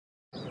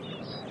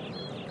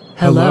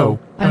Hello,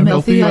 I'm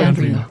Althea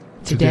Andrea.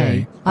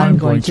 Today, I'm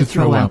going to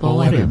throw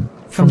apple at him.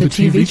 From the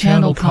TV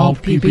channel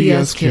called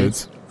PBS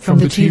Kids. From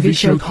the TV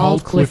show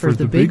called Clifford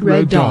the Big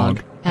Red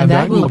Dog. And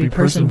that will be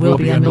person will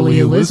be Emily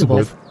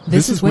Elizabeth.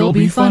 This will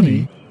be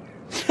funny.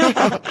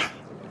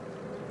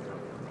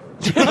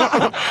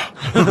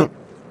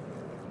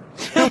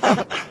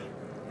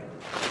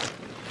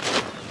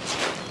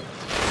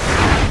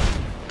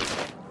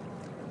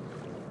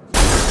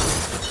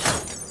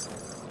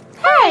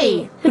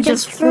 Hey! Who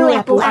just threw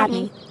apple at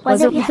me?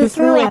 Was it you who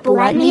threw apple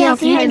at me,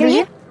 Althea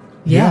Andrea?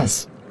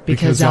 Yes,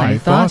 because I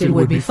thought it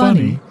would be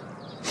funny.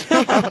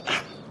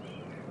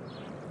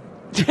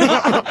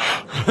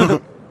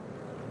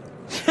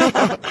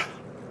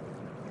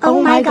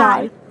 Oh my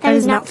god, that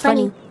is not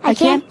funny. I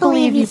can't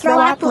believe you throw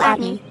apple at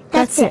me.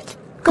 That's it.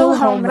 Go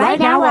home right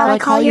now while I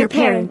call your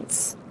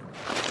parents.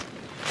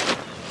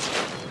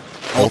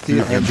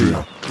 Althea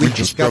Andrea, we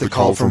just got a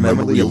call from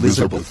Emily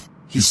Elizabeth.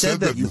 He said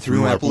that you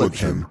threw apple at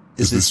him.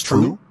 Is this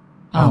true?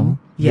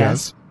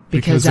 Yes,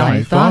 because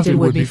I thought it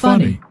would be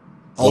funny.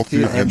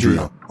 Althea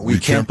Andrea, we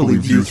can't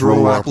believe you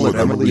throw apple at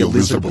Emily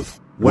Elizabeth.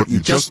 What you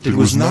just did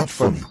was not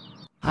funny.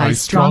 I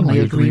strongly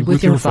agree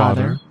with your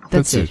father.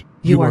 That's it.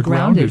 You are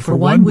grounded for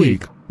 1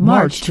 week.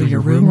 March to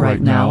your room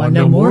right now and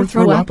no more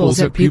throw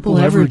apples at people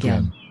ever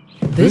again.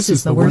 This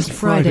is the worst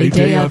Friday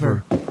day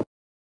ever.